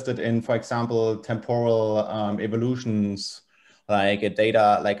are interested in, for example, temporal evolutions, like a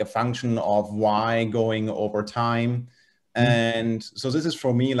data, like a function of y going over time. And so this is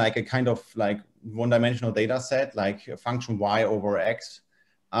for me like a kind of like one-dimensional data set, like a function y over x.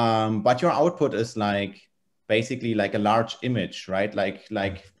 But your output is like basically like a large image, right?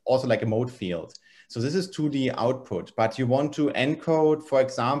 Like also like a mode field. So this is 2D output, but you want to encode, for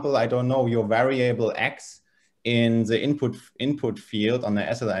example, I don't know, your variable x in the input field on the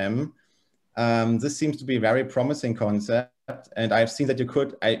SLM. This seems to be a very promising concept. And I've seen that you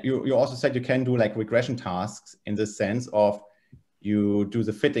could, you also said you can do like regression tasks in the sense of you do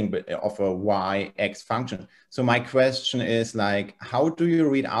the fitting of a y, x function. So my question is like, how do you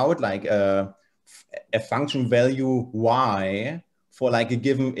read out like a function value y for like a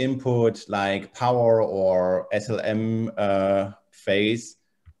given input like power or SLM phase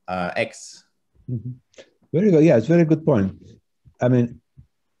x? Very good. Yeah, it's a very good point. I mean,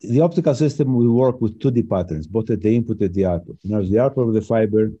 the optical system will work with 2D patterns, both at the input and the output. Now, the output of the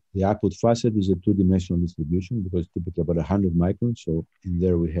fiber, the output facet is a 2-dimensional distribution because typically about 100 microns. So in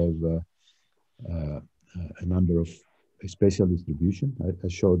there we have a number of spatial distribution. I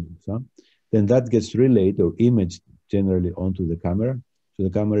showed some. Then that gets relayed or imaged generally onto the camera. So the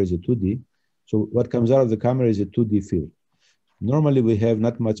camera is a 2D. So what comes out of the camera is a 2D field. Normally we have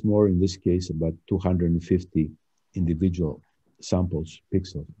not much more in this case, about 250 individual samples,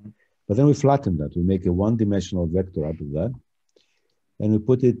 pixels. But then we flatten that. We make a one-dimensional vector out of that. And we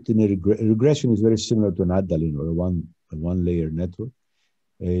put it in a regression is very similar to an Adalin or a one-layer network.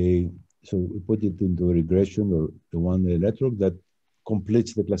 So we put it into a regression or a one-layer network that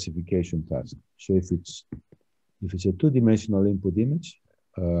completes the classification task. So if it's a 2-dimensional input image,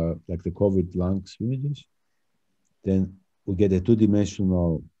 like the COVID lungs images, then we get a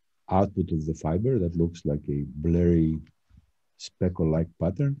 2-dimensional output of the fiber that looks like a blurry speckle-like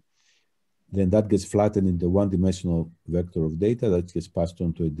pattern. Then that gets flattened into one-dimensional vector of data that gets passed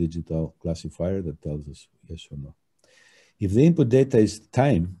on to a digital classifier that tells us yes or no. If the input data is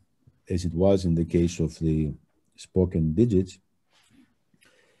time, as it was in the case of the spoken digits,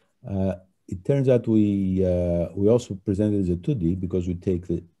 it turns out we also present it as a 2D because we take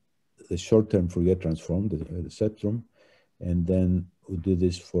the short-term Fourier transform, the spectrum, and then we do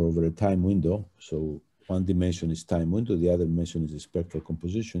this for over a time window. So one dimension is time window, the other dimension is the spectral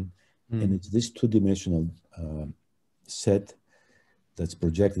composition. And it's this 2-dimensional set that's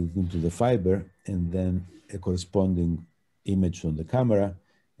projected into the fiber, and then a corresponding image on the camera,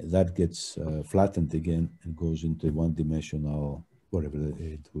 and that gets flattened again and goes into a one-dimensional, whatever,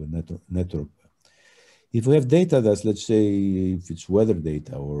 into a network. If we have data that's, let's say, if it's weather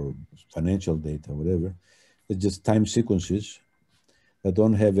data or financial data, whatever, it's just time sequences that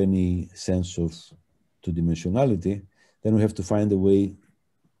don't have any sense of two-dimensionality, then we have to find a way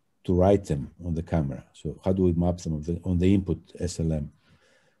to write them on the camera. So how do we map them on the input SLM?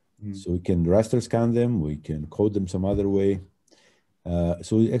 So we can raster scan them, we can code them some other way.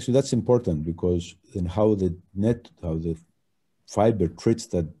 So actually that's important because then how the fiber treats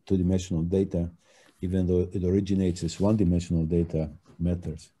that two-dimensional data, even though it originates as one-dimensional data,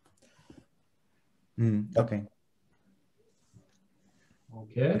 matters. Okay.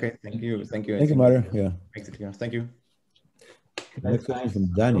 Okay. Thank you. Thank you, Mario. Yeah. Makes it clear. Thank you. Next question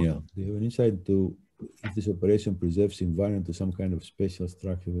from Daniel. Do you have an insight into if this operation preserves invariant to some kind of spatial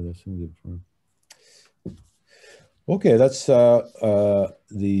structure with a single form? Okay, that's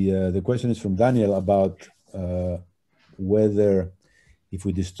the question is from Daniel about whether if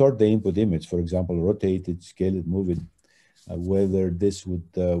we distort the input image, for example, rotate it, scale it, move it, whether this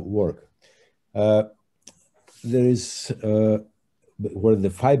would work. There is where the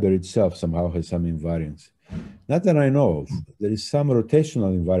fiber itself somehow has some invariance. Not that I know of. There is some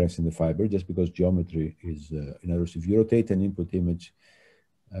rotational invariance in the fiber, just because geometry is, in other words, if you rotate an input image,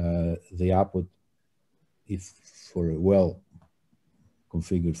 the output, if for a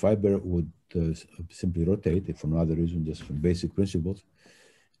well-configured fiber, would simply rotate, if for no other reason, just from basic principles.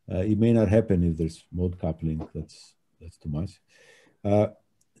 It may not happen if there's mode coupling. That's too much. But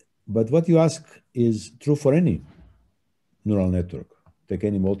what you ask is true for any neural network. Take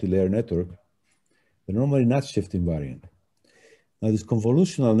any multi-layer network. They're normally not shift invariant. Now, these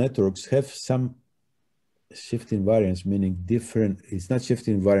convolutional networks have some shift invariance, meaning different, it's not shift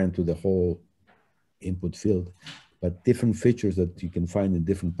invariant to the whole input field, but different features that you can find in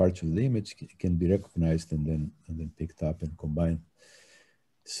different parts of the image can be recognized and then picked up and combined.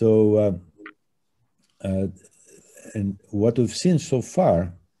 So, and what we've seen so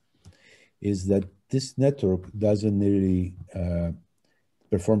far is that this network doesn't really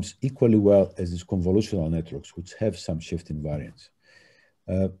performs equally well as these convolutional networks, which have some shift invariance.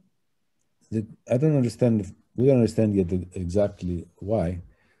 I don't understand, we don't understand yet exactly why,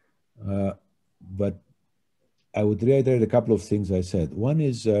 but I would reiterate a couple of things I said. One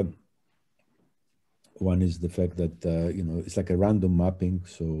is the fact that, you know, it's like a random mapping,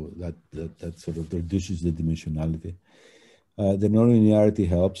 so that sort of reduces the dimensionality. The nonlinearity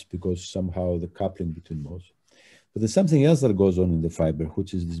helps because somehow the coupling between modes. But there's something else that goes on in the fiber,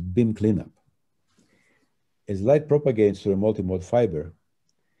 which is this beam cleanup. As light propagates through a multi-mode fiber,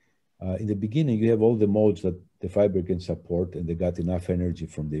 in the beginning, you have all the modes that the fiber can support, and they got enough energy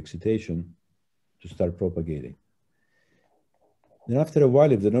from the excitation to start propagating. Then after a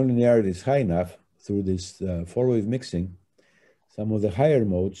while, if the nonlinearity is high enough, through this four-wave mixing, some of the higher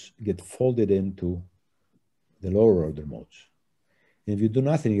modes get folded into the lower order modes. And if you do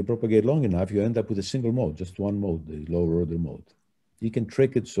nothing, you propagate long enough, you end up with a single mode, just one mode, the lower order mode. You can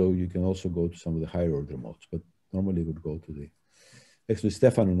trick it so you can also go to some of the higher order modes, but normally it would go to the, actually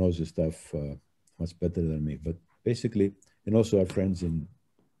Stefano knows this stuff much better than me, but basically, and also our friends in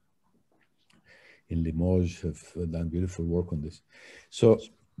Limoges have done beautiful work on this. So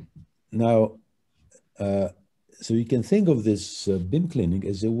now, so you can think of this beam cleaning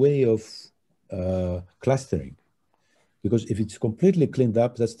as a way of clustering. Because if it's completely cleaned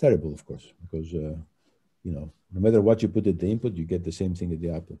up, that's terrible, of course, because, you know, no matter what you put at the input, you get the same thing at the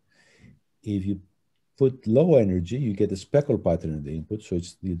output. If you put low energy, you get a speckle pattern at the input, so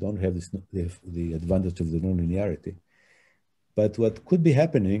you don't have this, the advantage of the nonlinearity. But what could be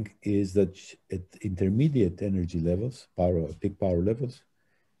happening is that at intermediate energy levels, peak power levels,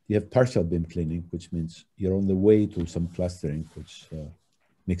 you have partial beam cleaning, which means you're on the way to some clustering, which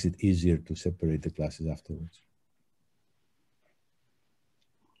makes it easier to separate the classes afterwards.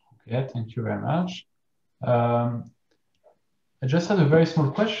 Okay, thank you very much. I just had a very small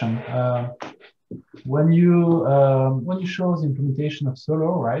question. When you show the implementation of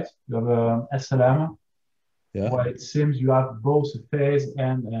Solo, right? You have a SLM. Yeah. Well, it seems you have both a phase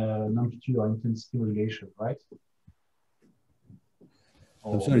and an amplitude or intensity modulation, right?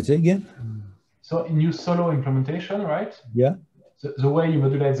 I'm sorry, say again? So in your Solo implementation, right? Yeah. The way you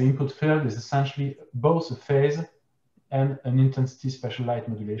modulate the input field is essentially both a phase and an intensity special light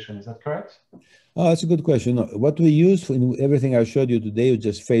modulation. Is that correct? Oh, that's a good question. No, what we use in everything I showed you today is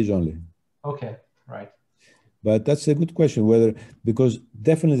just phase only. Okay, right. But that's a good question, whether, because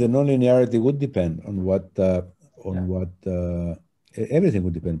definitely the nonlinearity would depend on what, everything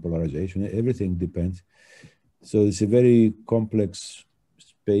would depend on polarization, everything depends. So it's a very complex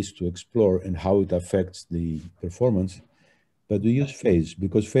space to explore and how it affects the performance. But we use phase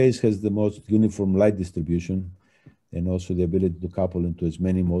because phase has the most uniform light distribution and also the ability to couple into as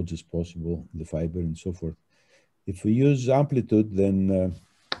many modes as possible, the fiber and so forth. If we use amplitude, then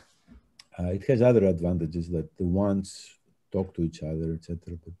it has other advantages that the ones talk to each other, etc.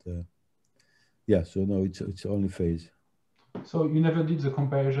 But yeah, so no, it's only phase. So you never did the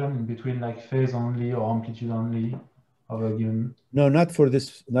comparison in between like phase only or amplitude only of a given? No, not for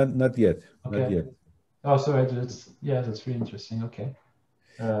this, not yet, okay. Not yet. Oh, sorry, yeah, that's really interesting, okay.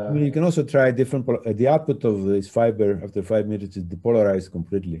 I mean, you can also try different, the output of this fiber after 5 minutes is depolarized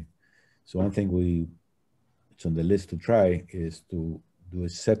completely. So one thing it's on the list to try is to do a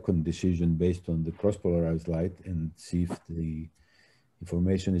second decision based on the cross-polarized light and see if the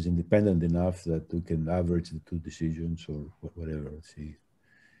information is independent enough that we can average the two decisions or whatever. Let's see.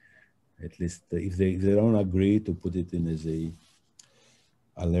 At least if they don't agree, to put it in as a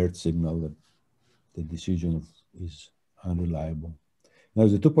alert signal that the decision is unreliable. Now,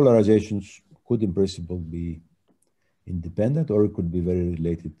 the two polarizations could in principle be independent, or it could be very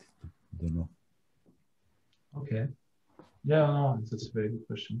related. I don't know. Okay. Yeah, no, that's a very good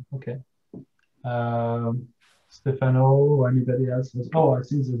question. Okay. Stefano, or anybody else? Oh, I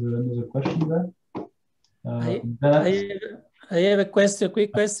think there's another question there. I have a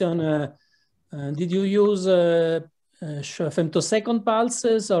quick question. Did you use femtosecond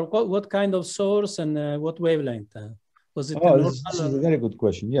pulses, or what kind of source and what wavelength? Was it this is a very good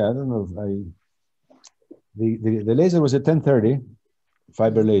question. Yeah, I don't know if the laser was a 1030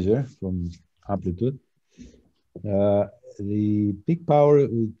 fiber laser from Amplitude. The peak power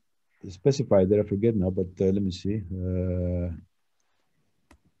we specified there, I forget now, but let me see. The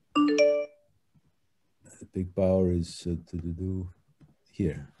peak power is to do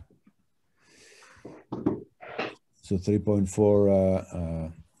here. So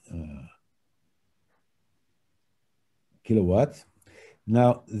 3.4 kilowatt.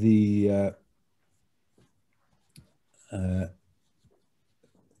 Now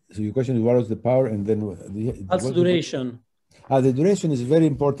so your question is what was the power, and then pulse duration. The duration is very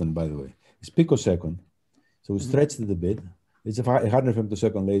important, by the way. It's picosecond. So we stretched it a bit. It's a 100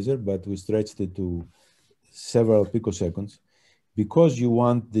 femtosecond laser, but we stretched it to several picoseconds because you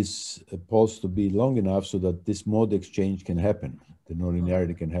want this pulse to be long enough so that this mode exchange can happen, the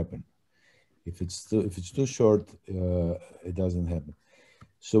nonlinearity can happen. If it's too short, it doesn't happen.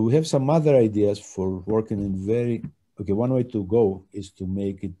 So we have some other ideas for working in one way to go is to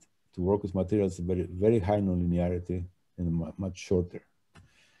make it to work with materials very, very high nonlinearity and much shorter.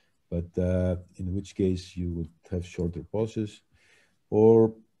 But in which case you would have shorter pulses,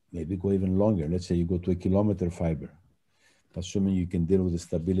 or maybe go even longer. Let's say you go to a kilometer fiber, assuming you can deal with the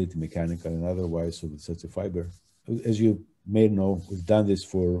stability, mechanical and otherwise with such a fiber. As you may know, we've done this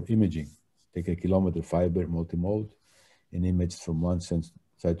for imaging. Take a kilometer fiber, multimode, and image from one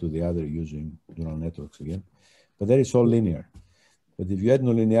side to the other using neural networks again. But that is all linear. But if you add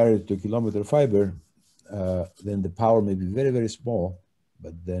nonlinearity to a kilometer fiber, then the power may be very, very small,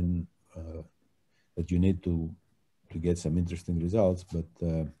 but then you need to get some interesting results. But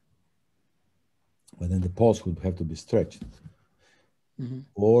then the pulse would have to be stretched,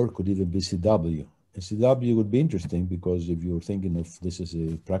 or could even be CW. A CW would be interesting because if you're thinking of this as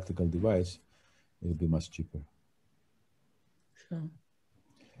a practical device, it would be much cheaper. Sure.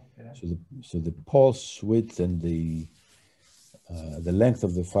 Okay. So the pulse width and the length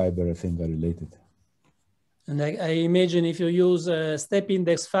of the fiber, I think, are related. And I imagine if you use a step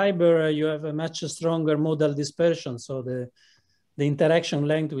index fiber, you have a much stronger modal dispersion, so the interaction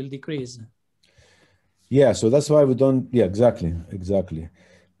length will decrease. Yeah, so that's why we don't. Yeah, exactly.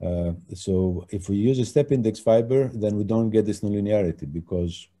 So if we use a step index fiber, then we don't get this nonlinearity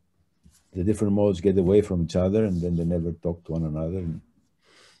because the different modes get away from each other, and then they never talk to one another, and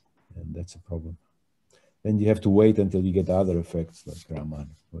that's a problem. Then you have to wait until you get other effects like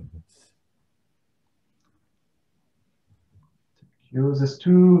Raman. There's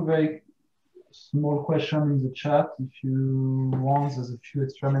two very small questions in the chat. If you want, there's a few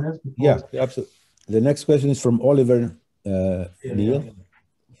extra minutes. Yeah, absolutely. The next question is from Oliver Neal.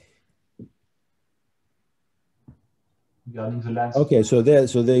 Regarding the length. Okay, so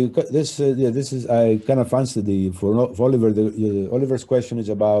this is I kind of answered for Oliver. Oliver's question is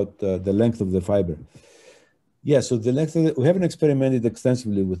about the length of the fiber. Yeah, so the length we haven't experimented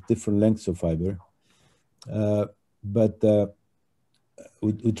extensively with different lengths of fiber, but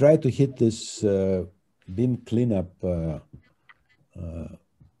we try to hit this beam cleanup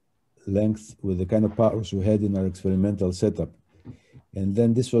length with the kind of powers we had in our experimental setup. And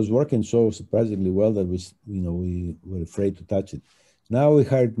then this was working so surprisingly well that we were afraid to touch it. Now we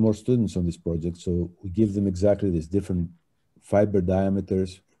hired more students on this project, so we give them exactly these different fiber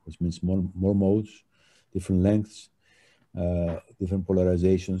diameters, which means more modes, different lengths, different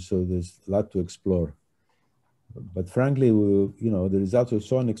polarizations. So there's a lot to explore. But frankly, the results were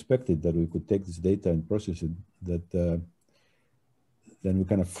so unexpected that we could take this data and process it that then we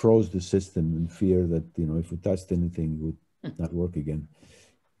kind of froze the system in fear that if we touched anything, it would not work again.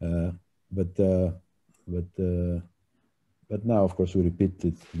 But now, of course, we repeat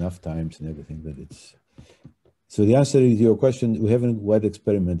it enough times and everything that it's. So the answer to your question, we haven't quite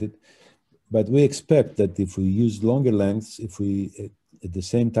experimented, but we expect that if we use longer lengths, if we at the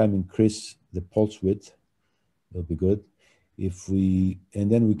same time increase the pulse width, it'll be good. And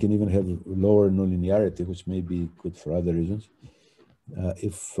then we can even have lower nonlinearity, which may be good for other reasons.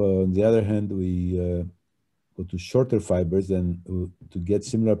 If on the other hand, we go to shorter fibers, then to get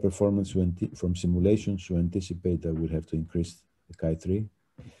similar performance from simulations, we anticipate that we'll have to increase the Chi3.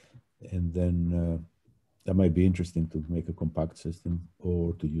 And then that might be interesting to make a compact system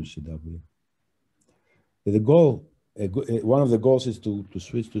or to use CW. The goal one of the goals is to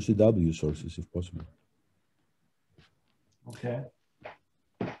switch to CW sources if possible. Okay.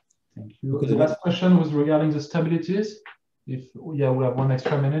 Thank you. The last question was regarding the stabilities. If we have 1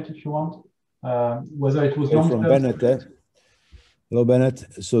 extra minute if you want. Whether it was from Bennett. Hello, Bennett.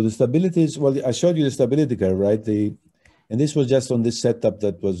 So the stabilities. Well, I showed you the stability curve, right? And this was just on this setup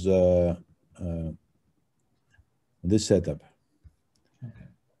that was this setup. Okay.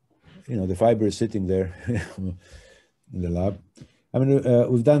 You know, the fiber is sitting there in the lab. I mean,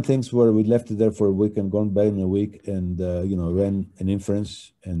 we've done things where we left it there for a week and gone back in a week and, you know, ran an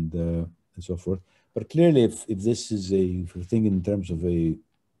inference and so forth. But clearly, if this is if you're thinking in terms of a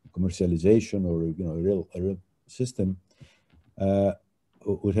commercialization or, you know, a real system,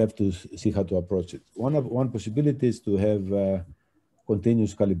 we'd have to see how to approach it. One possibility is to have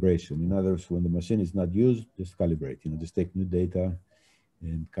continuous calibration. In other words, when the machine is not used, just calibrate, you know, just take new data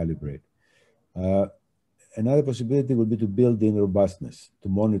and calibrate. Another possibility would be to build in robustness, to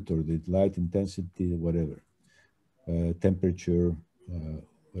monitor the light intensity, whatever, temperature,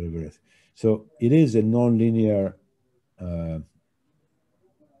 whatever else. So it is a non-linear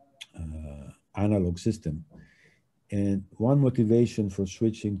analog system. And one motivation for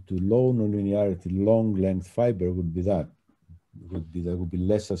switching to low nonlinearity, long length fiber would be that. Would be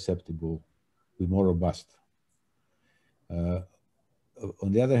less susceptible, be more robust.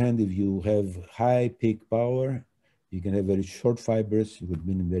 On the other hand, if you have high peak power, you can have very short fibers, it would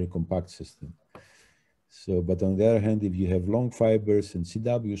mean a very compact system. So, but on the other hand, if you have long fibers and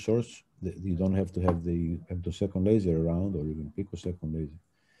CW source, you don't have to have the femtosecond laser around or even picosecond laser.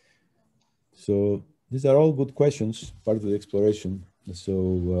 So these are all good questions, part of the exploration.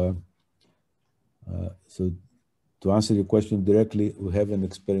 So, so to answer your question directly, we haven't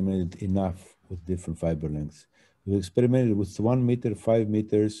experimented enough with different fiber lengths. We experimented with 1 meter, 5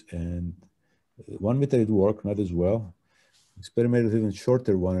 meters, and 1 meter it worked, not as well. Experimented with even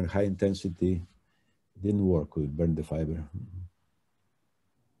shorter one at high intensity. It didn't work, we burned the fiber.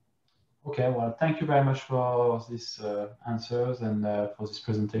 Okay, well, thank you very much for these answers and for this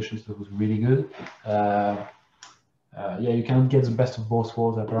presentation. It was really good. Yeah, you cannot get the best of both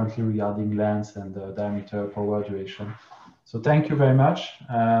worlds apparently regarding length and diameter, power, duration. So thank you very much.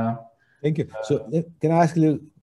 Thank you. So can I ask you